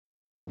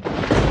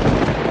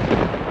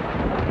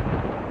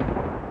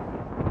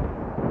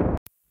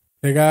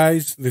Hey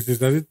guys, this is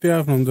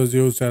Aditya from the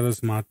ZeusArrow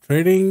Smart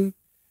Trading.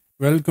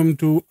 Welcome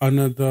to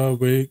another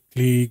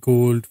weekly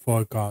gold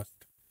forecast.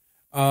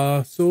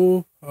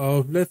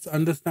 Let's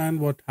understand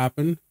what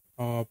happened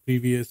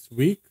previous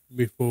week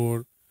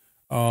before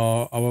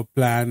our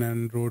plan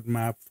and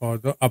roadmap for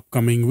the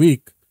upcoming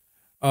week.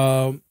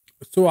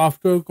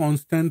 After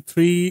constant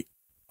three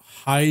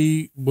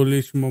high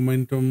bullish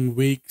momentum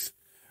weeks,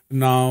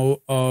 now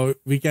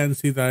we can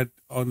see that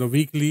on the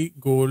weekly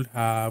gold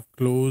have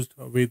closed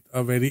with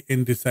a very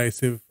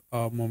indecisive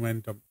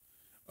momentum.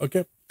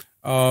 Okay.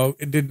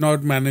 It did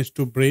not manage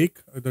to break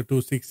the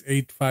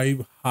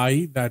 2685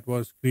 high that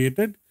was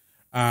created.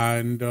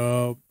 And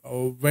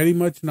very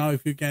much now,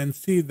 if you can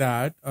see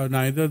that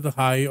neither the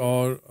high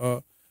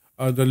or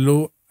the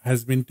low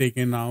has been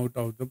taken out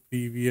of the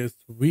previous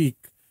week.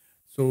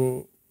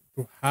 So,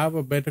 to have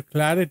a better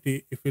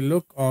clarity, if you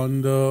look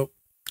on the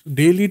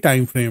daily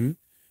time frame,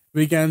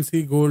 we can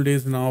see gold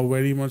is now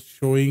very much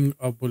showing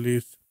a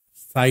bullish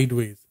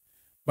sideways.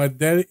 But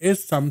there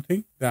is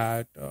something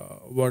that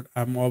what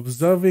I'm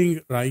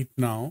observing right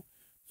now.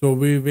 So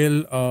we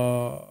will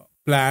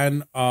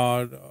plan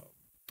our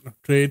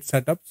trade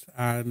setups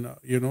and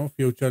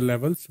future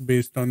levels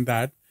based on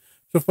that.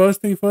 So first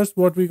thing first,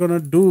 what we're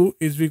gonna do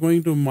is we're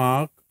going to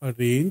mark a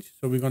range.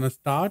 So we're gonna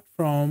start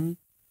from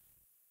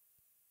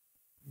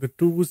the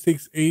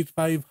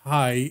 2685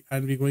 high,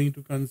 and we're going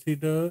to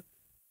consider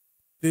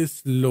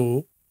this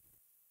low,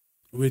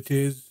 which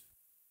is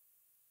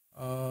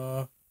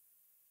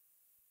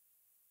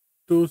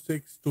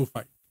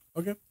 2625.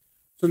 Okay.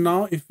 So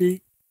now if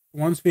we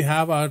once we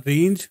have our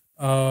range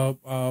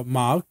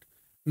marked,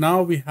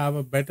 now we have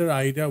a better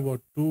idea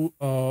what to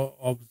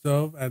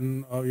observe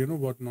and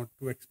what not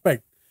to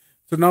expect.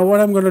 So now what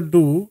I'm going to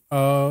do,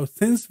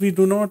 since we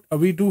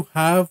do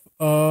have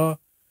a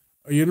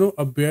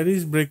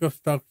bearish break of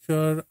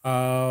structure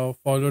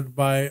followed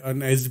by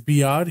an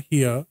SBR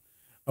here,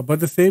 but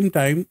at the same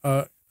time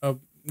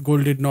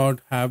gold did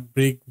not have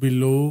break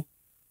below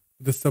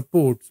the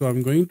support. So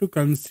I'm going to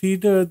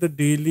consider the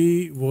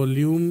daily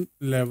volume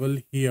level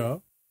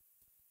here,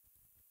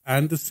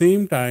 and the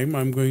same time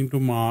I'm going to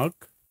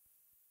mark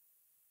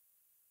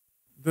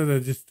the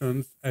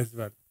resistance as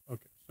well.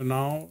 Okay, so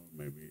now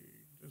maybe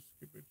just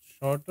keep it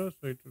shorter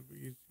so it will be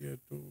easier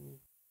to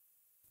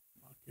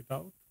mark it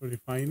out, to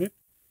refine it.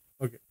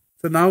 Okay,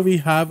 so now we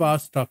have our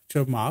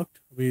structure marked.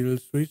 We will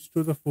switch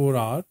to the 4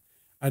 hour,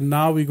 and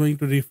now we're going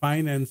to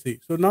refine and see.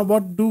 So now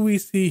what do we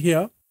see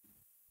here?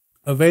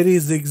 A very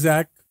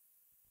zigzag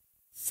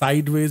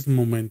sideways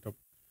momentum,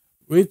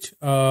 which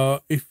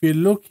if we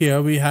look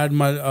here, we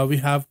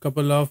have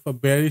couple of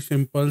bearish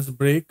impulse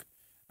break,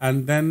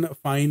 and then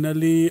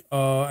finally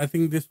I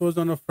think this was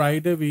on a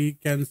Friday, we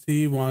can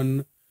see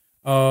one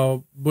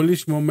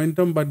bullish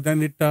momentum, but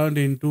then it turned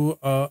into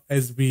a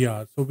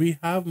SBR. So we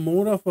have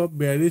more of a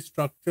bearish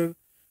structure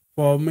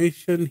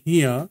formation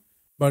here,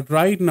 but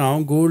right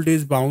now gold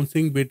is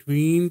bouncing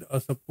between a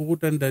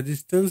support and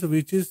resistance,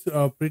 which is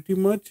pretty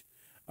much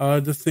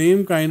the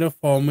same kind of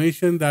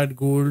formation that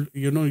gold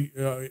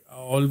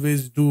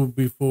always do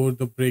before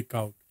the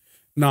breakout.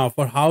 Now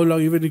for how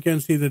long, even you can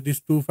see that this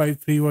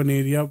 2531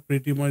 area,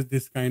 pretty much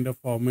this kind of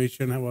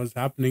formation was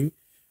happening,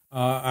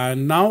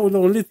 and now the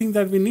only thing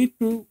that we need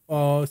to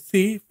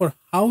see for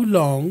how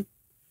long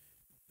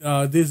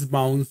these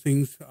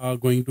bouncings are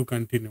going to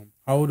continue,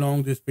 how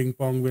long this ping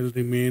pong will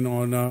remain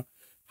on a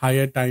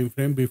higher time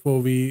frame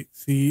before we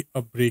see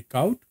a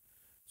breakout.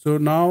 So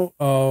now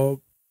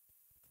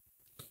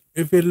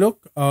if we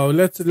look,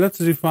 let's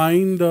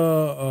refine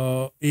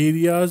the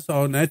areas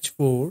on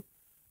H4.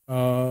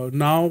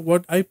 Now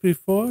what I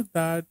prefer,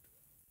 that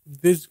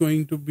this is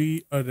going to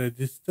be a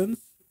resistance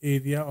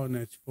area on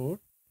H4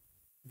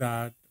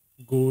 that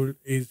gold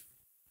is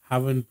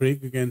haven't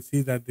break. You can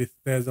see that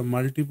there's a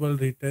multiple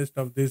retest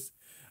of this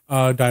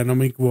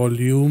dynamic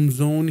volume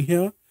zone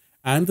here,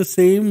 and the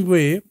same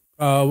way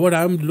what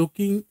I'm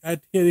looking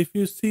at here, if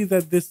you see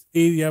that this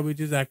area which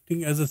is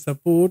acting as a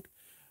support,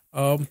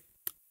 I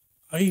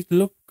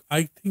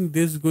think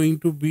this is going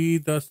to be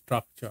the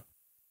structure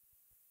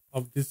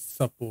of this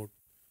support.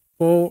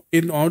 For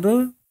in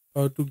order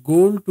to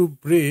gold to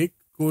break,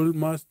 gold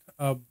must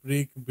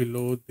break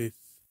below this.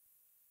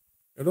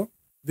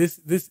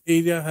 This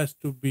area has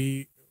to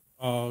be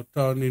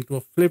turned into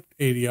a flipped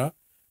area.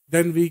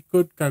 Then we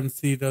could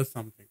consider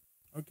something.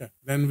 Okay,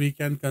 then we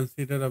can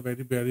consider a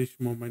very bearish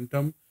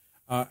momentum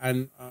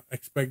and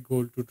expect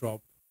gold to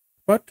drop.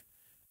 But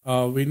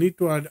we need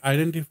to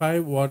identify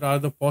what are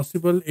the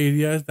possible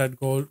areas that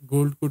gold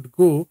could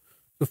go.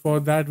 So for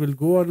that, we'll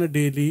go on a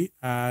daily,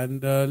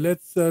 and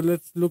let's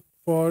look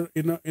for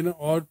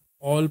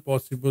all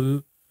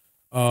possible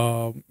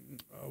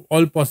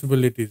all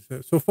possibilities.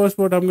 So first,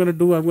 what I'm going to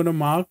do, I'm going to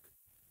mark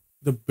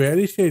the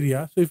bearish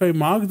area. So if I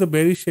mark the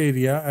bearish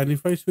area, and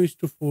if I switch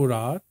to 4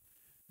 hour,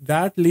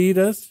 that lead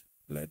us.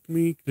 Let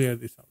me clear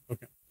this out.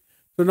 Okay.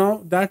 So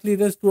now that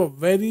leads us to a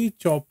very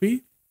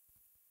choppy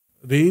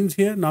range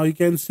here. Now you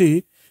can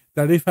see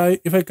that if I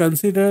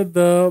consider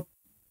the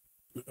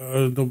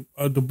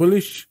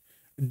bullish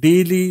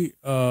daily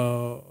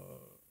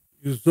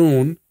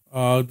zone,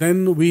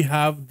 then we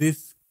have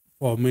this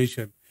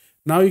formation.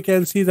 Now you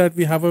can see that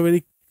we have a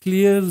very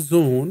clear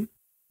zone.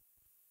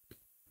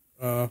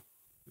 Let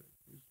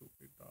me zoom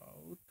it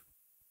out.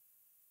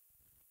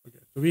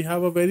 Okay, so we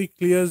have a very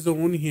clear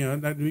zone here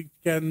that we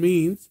can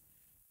means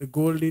the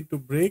gold need to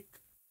break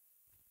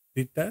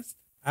the test,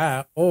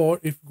 or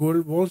if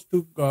gold wants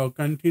to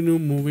continue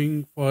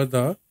moving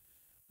further,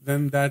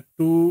 then that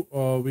too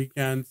we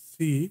can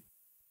see.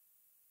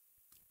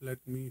 Let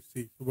me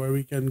see. So where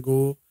we can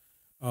go,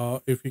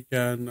 if we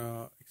can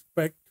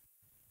expect,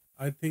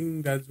 I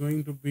think that's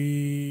going to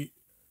be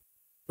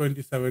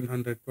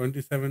 2700,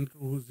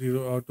 2720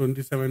 or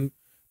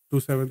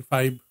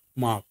 27275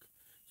 mark.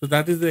 So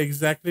that is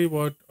exactly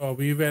what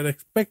we were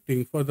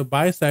expecting. For the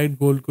buy side,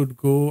 gold could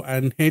go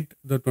and hit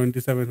the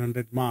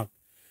 2700 mark.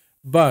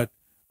 But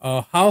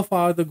how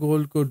far the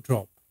gold could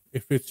drop,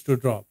 if it's to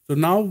drop. So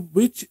now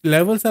which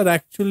levels are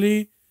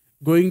actually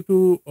going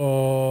to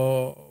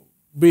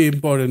be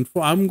important?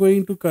 For I'm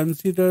going to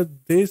consider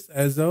this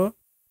as a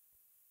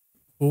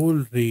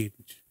whole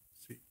range.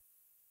 See,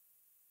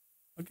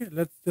 okay,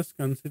 let's just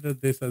consider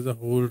this as a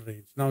whole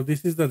range. Now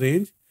this is the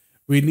range.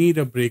 We need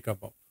a break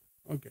above.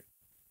 Okay,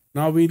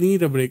 now we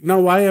need a break.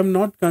 Now why I'm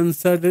not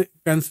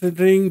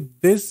considering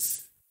this?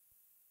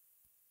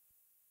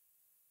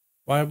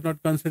 Why I'm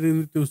not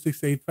considering the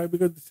 2685?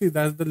 Because see,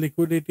 that's the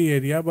liquidity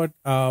area. But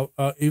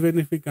even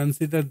if we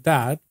consider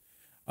that,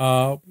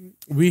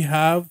 we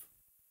have,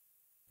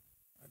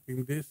 I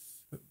think this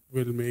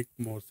will make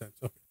more sense.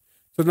 Okay.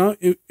 So now,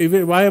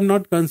 why I'm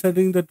not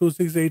considering the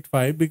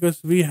 2685?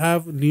 Because we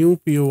have new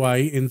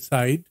POI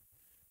inside,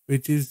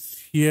 which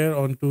is here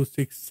on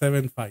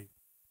 2675.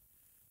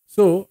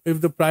 So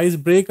if the price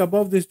break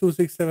above this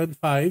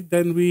 2675,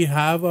 then we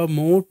have a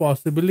more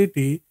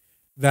possibility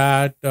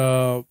that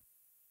the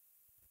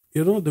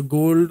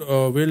gold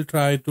will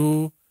try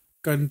to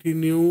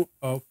continue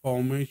a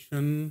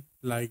formation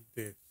like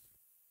this.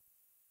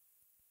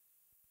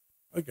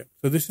 Okay,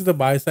 so this is the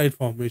buy side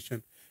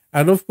formation.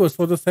 And of course,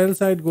 for the sell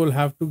side, gold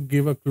have to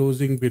give a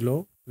closing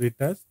below,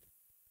 retest,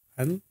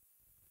 and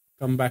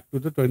come back to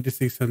the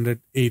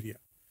 2600 area.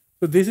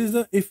 So this is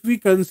if we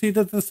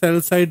consider the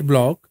sell side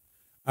block,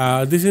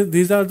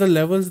 these are the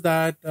levels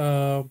that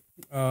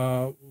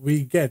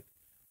we get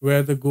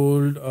where the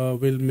gold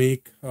will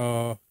make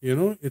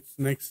its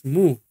next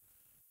move.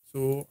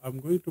 So I'm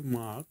going to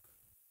mark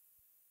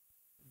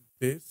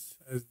this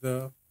as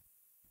the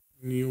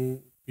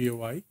new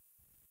POI,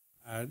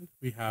 and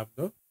we have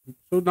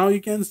so now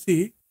you can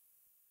see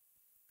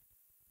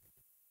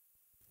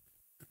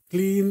the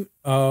clean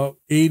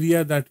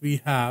area that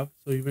we have.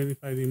 So even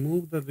if I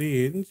remove the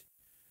range,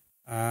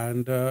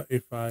 and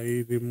if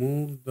I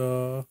remove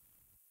the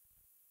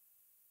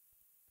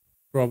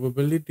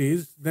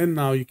probabilities, then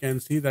now you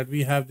can see that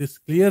we have this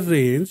clear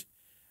range,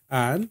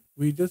 and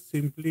we just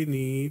simply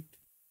need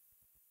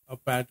a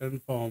pattern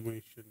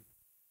formation.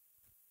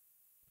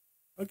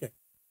 Okay,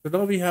 so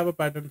now we have a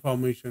pattern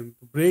formation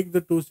to break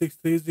the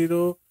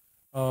 2630.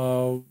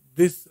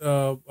 This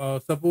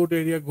support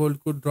area,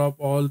 gold could drop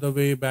all the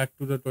way back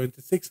to the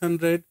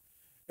 2600.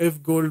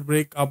 If gold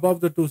break above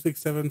the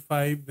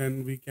 2675,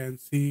 then we can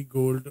see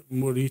gold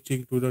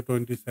reaching to the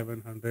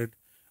 2700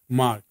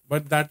 mark.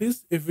 But that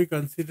is if we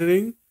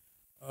considering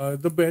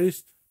the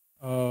bearish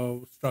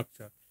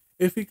structure.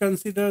 If we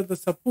consider the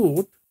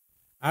support,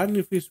 and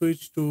if we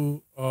switch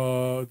to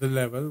the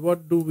level,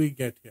 what do we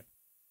get here?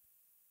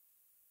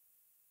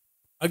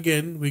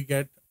 Again, we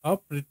get a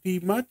pretty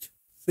much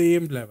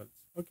same levels.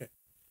 Okay,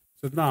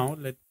 so now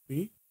let's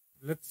see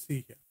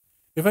here.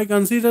 If I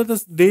consider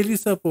this daily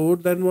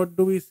support, then what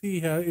do we see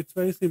here? It's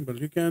very simple.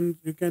 You can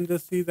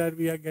just see that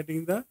we are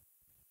getting the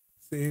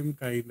same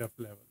kind of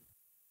level.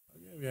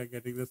 Okay, we are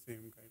getting the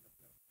same kind of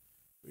level,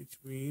 which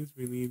means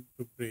we need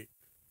to break.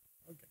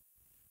 Okay,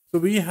 so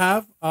we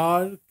have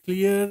our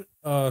clear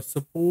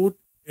support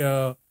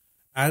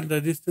and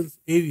resistance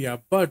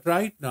area, but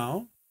right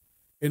now,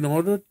 in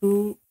order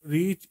to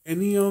reach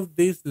any of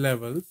these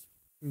levels,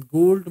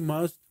 gold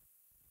must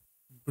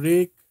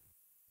break.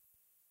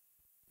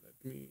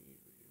 Let's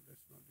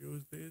not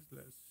use this.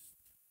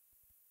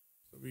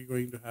 So we're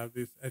going to have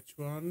this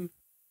H1.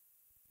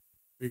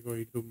 We're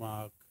going to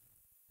mark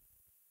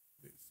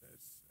this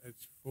as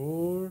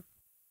H4.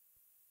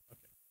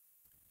 Okay.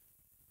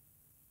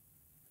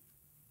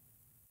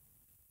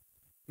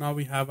 Now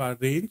we have our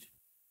range.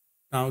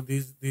 Now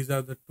these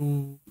are the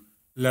two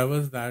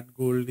levels that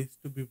gold needs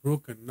to be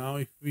broken. Now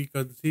if we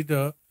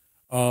consider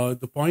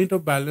the point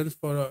of balance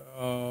for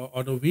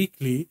on a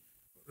weekly,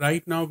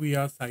 right now we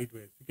are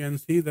sideways. You can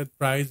see that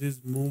price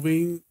is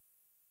moving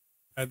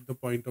at the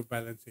point of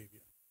balance area.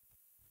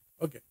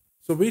 Okay,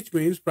 so which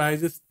means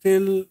price is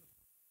still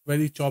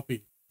very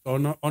choppy.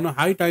 So on a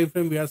high time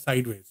frame, we are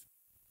sideways.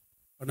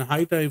 On a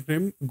high time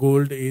frame,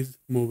 gold is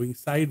moving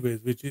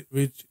sideways,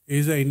 which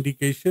is an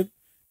indication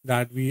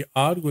that we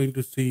are going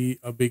to see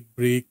a big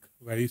break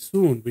very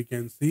soon. We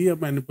can see a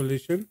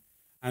manipulation,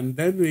 and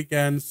then we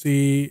can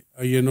see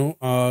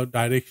a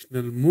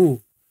directional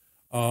move.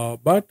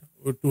 But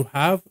to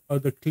have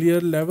the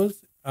clear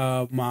levels,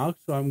 mark.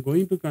 So I'm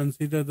going to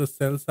consider the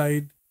sell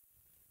side,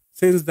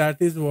 since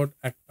that is what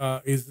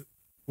is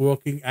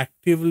working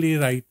actively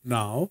right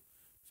now.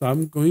 So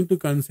I'm going to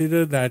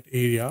consider that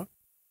area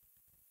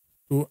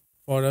to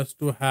for us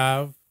to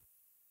have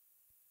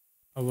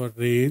our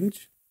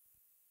range.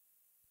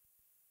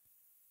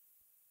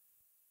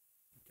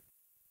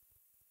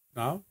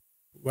 Now,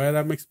 where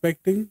I'm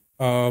expecting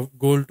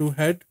gold to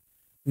head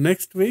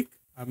next week,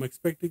 I'm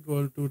expecting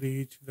gold to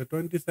reach the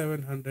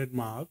 2700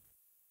 mark.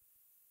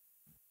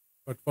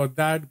 But for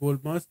that,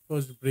 gold must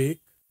first break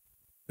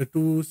the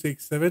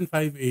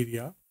 2675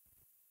 area.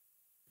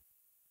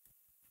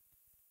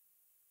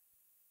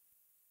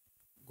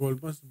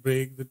 Gold must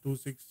break the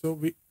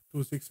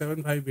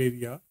 2675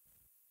 area,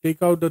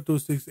 take out the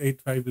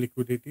 2685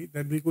 liquidity,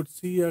 then we could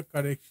see a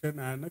correction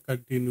and a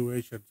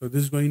continuation. So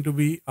this is going to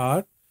be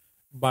our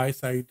buy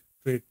side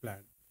trade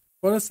plan.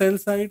 For a sell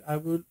side, I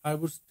would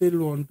still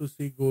want to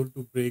see gold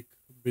to break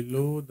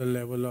below the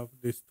level of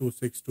this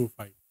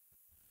 2625.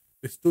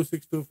 This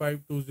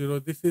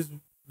 262520,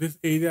 this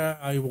area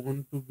I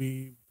want to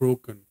be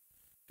broken.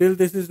 Till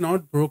this is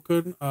not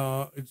broken,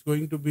 it's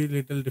going to be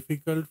little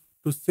difficult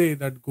to say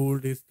that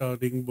gold is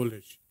turning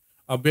bullish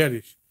or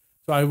bearish.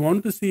 So I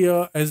want to see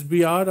a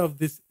SBR of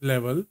this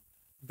level.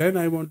 Then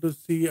I want to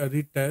see a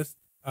retest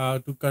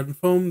to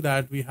confirm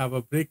that we have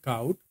a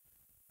breakout,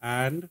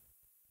 and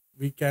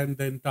we can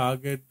then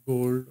target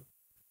gold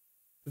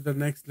to the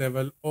next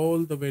level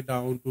all the way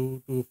down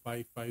to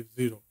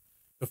 2550.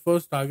 The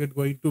first target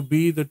going to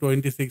be the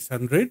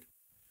 2600.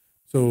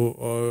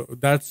 So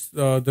that's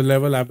the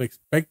level I'm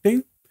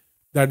expecting.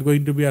 That's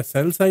going to be a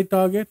sell side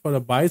target. For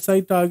a buy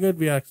side target,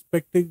 we are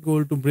expecting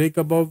gold to break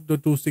above the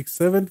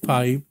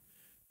 2675,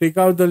 take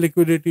out the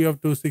liquidity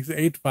of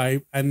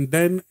 2685, and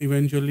then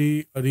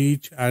eventually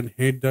reach and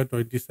hit the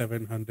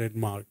 2700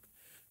 mark.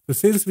 So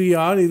since we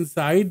are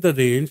inside the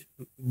range,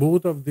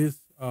 both of these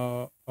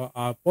are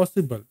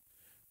possible.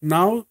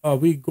 Now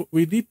we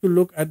need to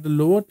look at the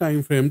lower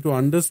time frame to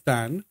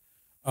understand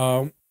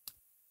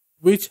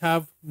which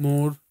have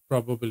more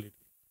probability.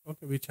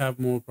 Okay, which have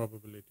more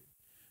probability.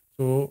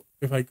 So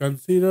if I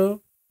consider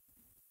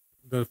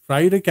the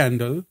Friday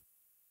candle,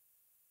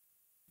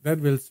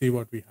 then we'll see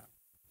what we have.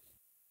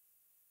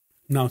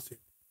 Now see,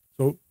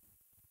 so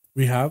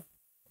we have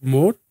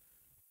more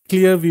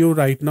clear view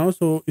right now.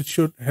 So it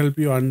should help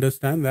you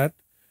understand that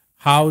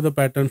how the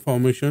pattern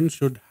formation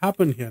should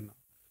happen here now.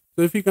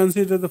 So if you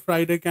consider the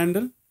Friday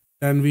candle,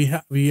 then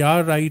we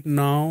are right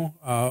now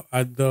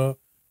at the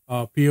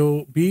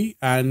POB,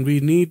 and we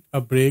need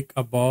a break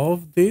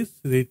above this,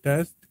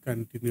 retest,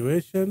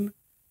 continuation,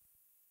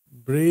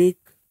 break,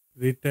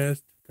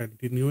 retest,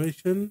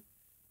 continuation.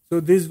 So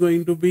this is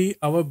going to be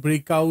our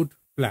breakout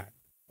plan.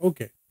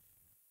 Okay.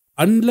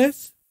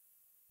 Unless,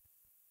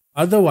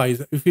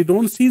 otherwise, if we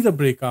don't see the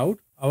breakout,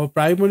 our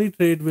primary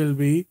trade will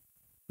be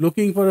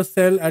looking for a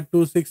sell at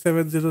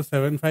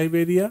 267075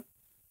 area,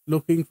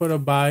 looking for a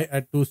buy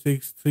at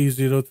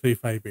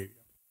 263035 area.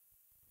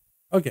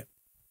 Okay,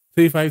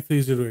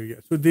 3530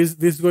 area. So this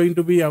is going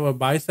to be our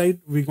buy side.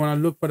 We're gonna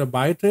look for a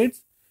buy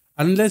trades.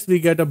 Unless we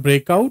get a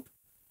breakout,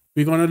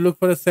 we're gonna look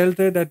for a sell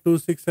trade at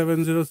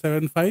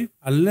 267075.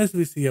 Unless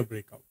we see a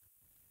breakout.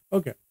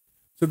 Okay.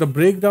 So the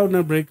breakdown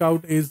and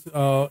breakout is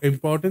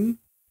important.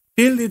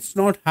 Till it's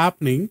not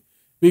happening,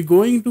 we're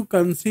going to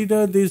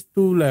consider these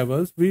two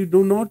levels. We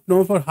do not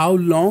know for how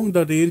long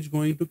the range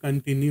going to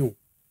continue.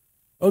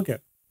 Okay.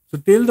 So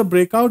till the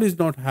breakout is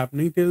not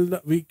happening,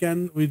 we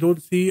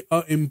don't see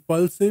a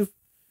impulsive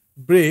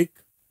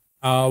break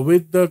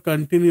with the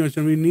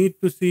continuation. We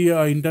need to see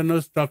an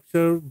internal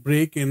structure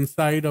break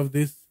inside of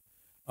this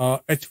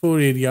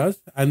H4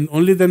 areas, and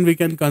only then we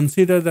can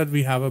consider that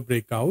we have a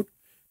breakout.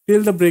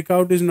 Till the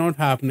breakout is not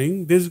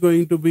happening, this is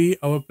going to be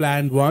our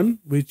plan 1,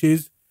 which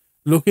is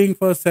looking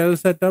for sell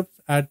setups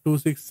at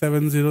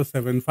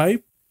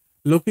 267075,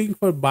 looking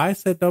for buy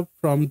setup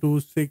from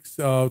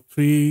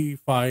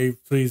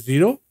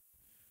 263530.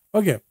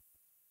 Okay,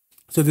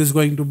 so this is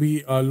going to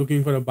be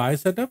looking for a buy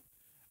setup.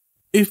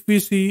 If we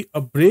see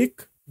a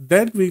break,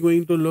 then we're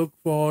going to look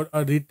for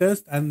a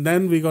retest, and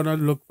then we're going to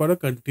look for a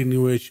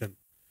continuation.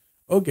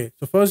 Okay,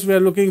 so first we are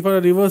looking for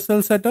a reversal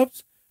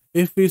setups.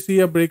 If we see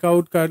a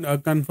breakout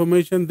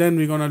confirmation, then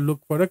we're going to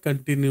look for a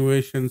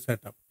continuation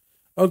setup.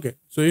 Okay,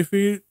 so if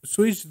we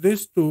switch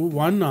this to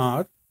 1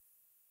 hour,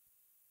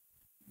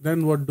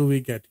 then what do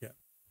we get here?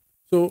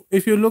 So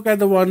if you look at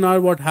the 1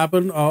 hour, what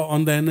happened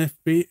on the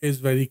NFP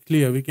is very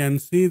clear. We can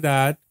see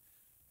that,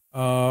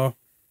 let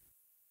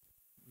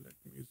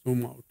me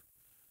zoom out.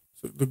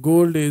 So the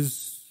gold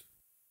is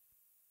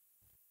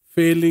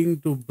failing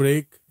to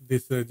break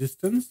this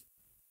resistance.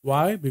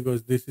 Why?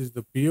 Because this is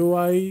the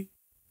POI,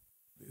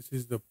 this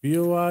is the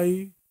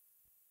POI,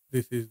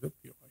 this is the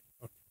POI.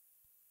 Okay.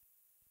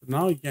 So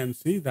now you can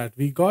see that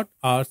we got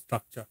our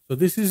structure. So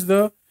this is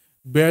the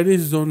bearish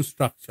zone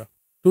structure,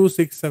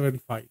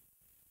 2675.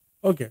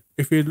 Okay,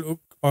 if we look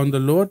on the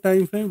lower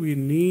time frame, we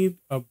need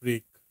a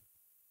break.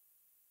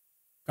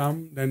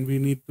 Then we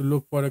need to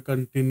look for a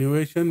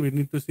continuation. We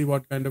need to see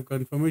what kind of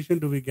confirmation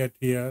do we get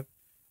here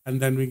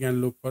and then we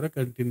can look for a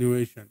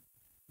continuation.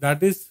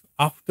 That is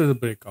after the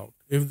breakout.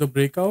 If the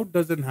breakout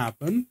doesn't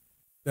happen,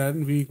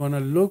 then we're going to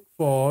look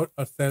for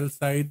a sell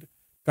side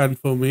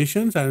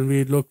confirmations and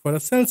we look for a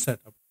sell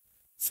setup.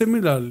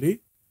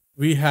 Similarly,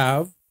 we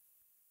have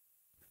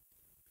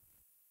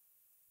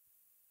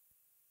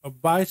a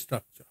buy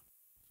structure.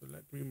 So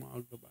let me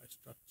mark the buy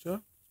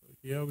structure. So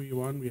here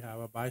we have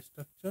a buy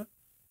structure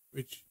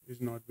which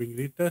is not being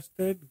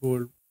retested.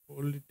 Gold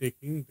only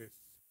taking this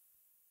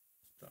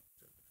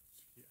structure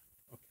here.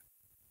 Okay.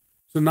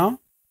 So now,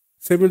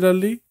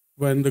 similarly,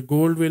 when the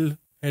gold will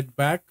head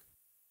back,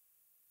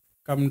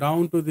 come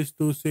down to this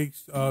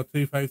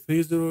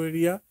 263530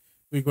 area,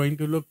 we're going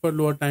to look for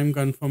lower time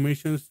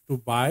confirmations to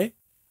buy.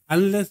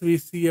 Unless we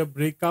see a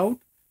breakout,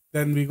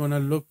 then we're going to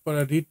look for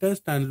a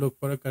retest and look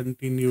for a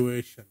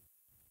continuation.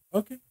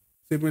 Okay.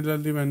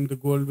 Similarly, when the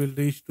gold will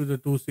reach to the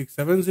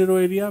 2670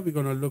 area, we're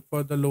going to look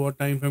for the lower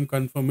time frame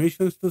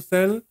confirmations to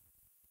sell.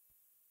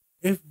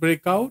 If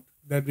breakout,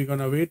 then we're going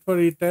to wait for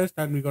retest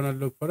and we're going to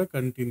look for a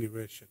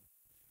continuation.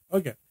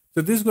 Okay.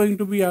 So this is going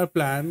to be our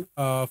plan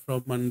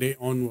from Monday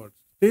onwards.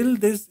 Till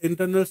these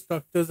internal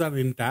structures are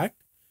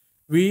intact,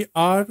 we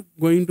are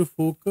going to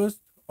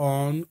focus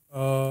on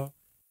the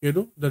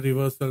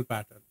reversal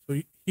pattern.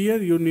 So here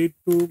you need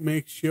to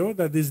make sure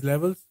that these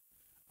levels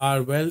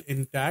are well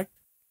intact.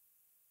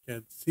 You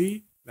can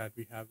see that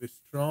we have a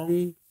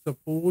strong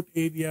support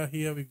area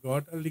here. We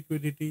got a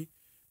liquidity.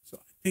 So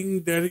I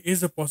think there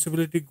is a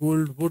possibility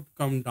gold would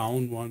come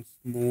down once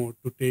more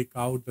to take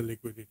out the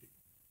liquidity.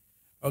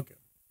 Okay.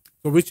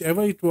 So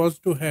whichever it was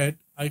to head,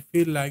 I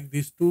feel like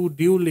these two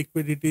due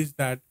liquidities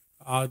that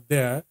are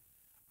there,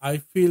 I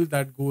feel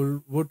that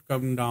gold would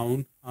come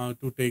down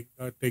to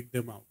take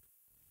them out.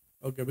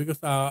 Okay, because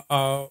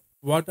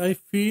what I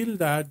feel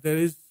that there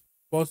is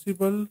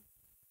possible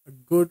a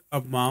good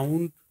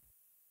amount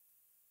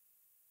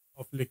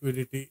of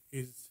liquidity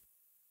is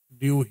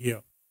due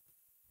here.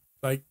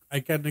 So I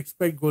can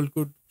expect gold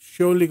could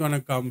surely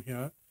gonna come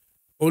here.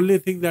 Only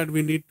thing that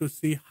we need to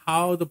see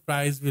how the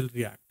price will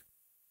react.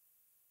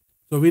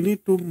 So we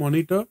need to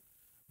monitor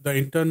the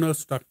internal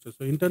structure.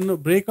 So internal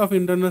break of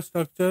internal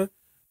structure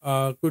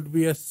could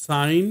be a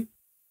sign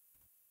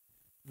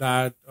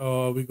that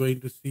we're going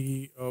to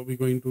see. We're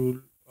going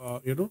to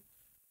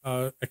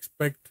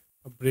expect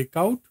a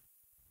breakout.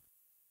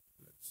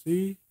 Let's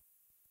see.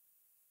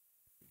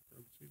 You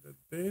can see that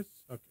this.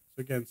 Okay, so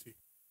you can see.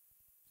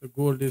 So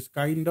gold is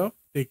kind of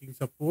taking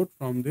support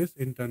from this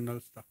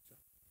internal structure.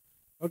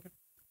 Okay.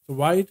 So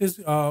why it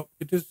is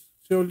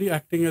surely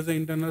acting as an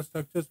internal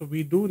structure. So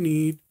we do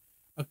need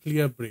a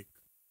clear break.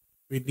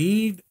 We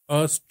need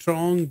a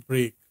strong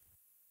break.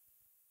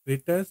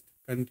 Retest,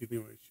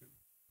 continuation.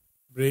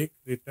 Break,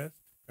 retest,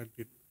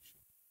 continuation.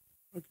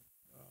 Okay.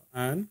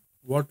 And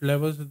what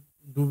levels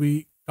do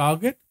we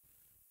target?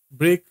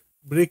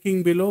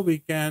 Breaking below, we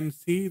can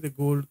see the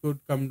gold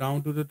could come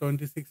down to the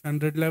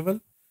 2600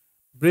 level.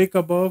 Break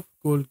above,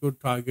 gold could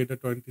target a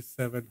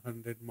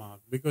 2700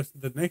 mark, because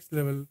the next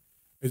level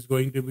is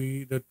going to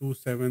be the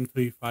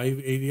 2735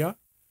 area,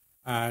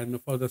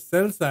 and for the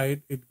sell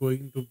side it's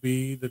going to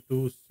be the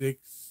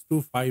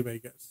 2625, I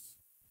guess.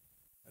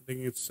 I think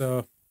it's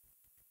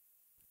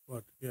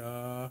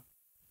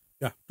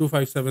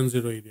 2570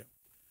 area.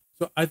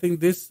 So I think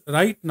this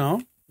right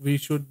now we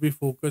should be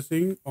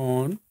focusing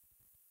on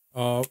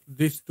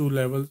these two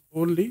levels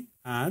only,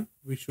 and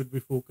we should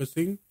be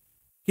focusing,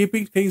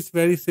 keeping things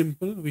very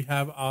simple. We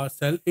have our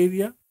sell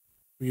area.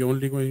 We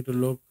only going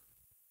to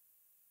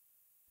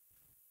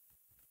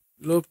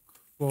look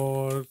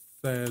for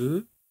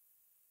sell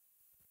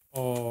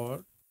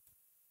or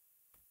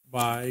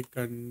buy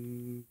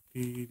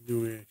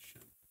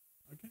continuation.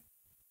 Okay,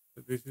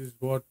 so this is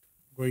what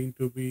going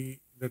to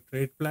be the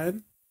trade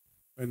plan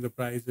when the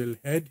price will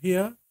head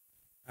here,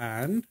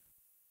 and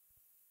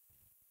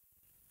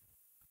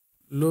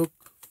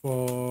look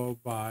for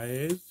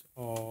buys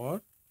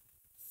or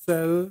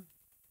sell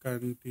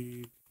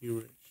continuation.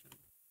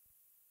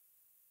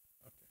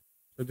 Okay,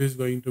 so this is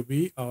going to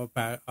be our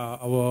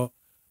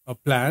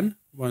plan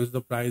once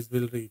the price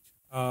will reach.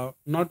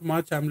 Not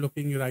much I'm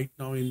looking right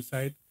now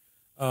inside.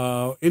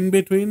 In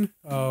between,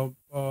 I'm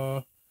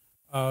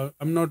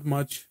not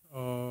much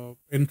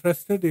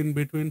interested in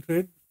between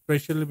trade,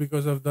 especially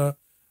because of the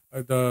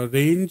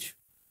range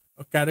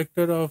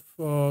character of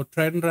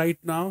trend right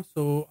now.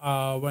 So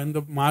when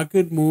the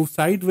market moves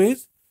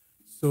sideways,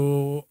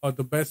 so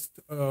the best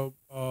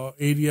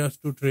areas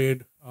to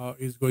trade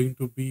is going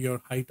to be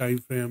your high time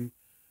frame,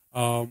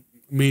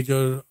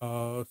 major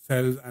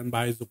sells and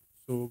buys.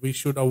 So we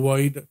should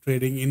avoid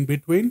trading in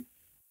between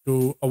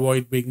to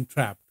avoid being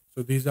trapped.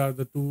 So these are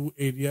the two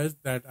areas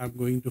that I'm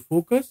going to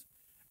focus.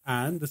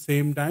 And the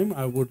same time,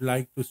 I would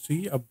like to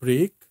see a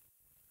break.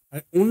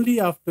 And only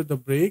after the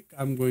break,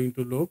 I'm going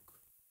to look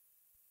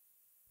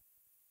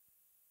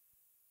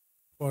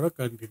for a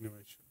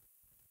continuation.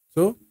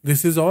 So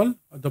this is all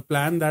the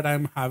plan that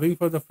I'm having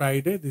for the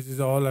Friday. This is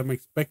all I'm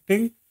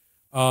expecting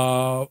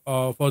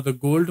for the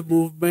gold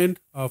movement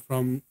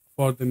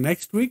for the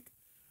next week.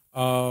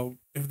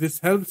 If this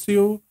helps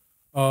you,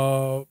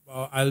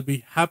 I'll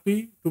be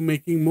happy to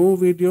making more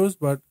videos,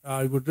 but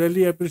I would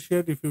really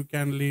appreciate if you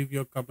can leave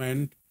your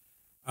comment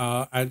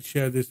and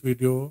share this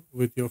video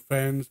with your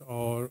friends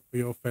or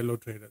your fellow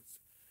traders.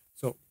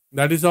 So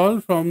that is all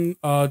from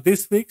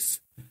this week's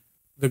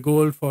the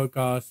gold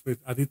forecast with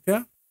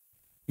Aditya.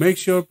 Make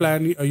sure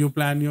you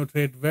plan your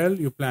trade well,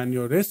 you plan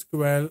your risk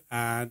well,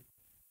 and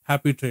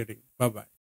happy trading. Bye bye.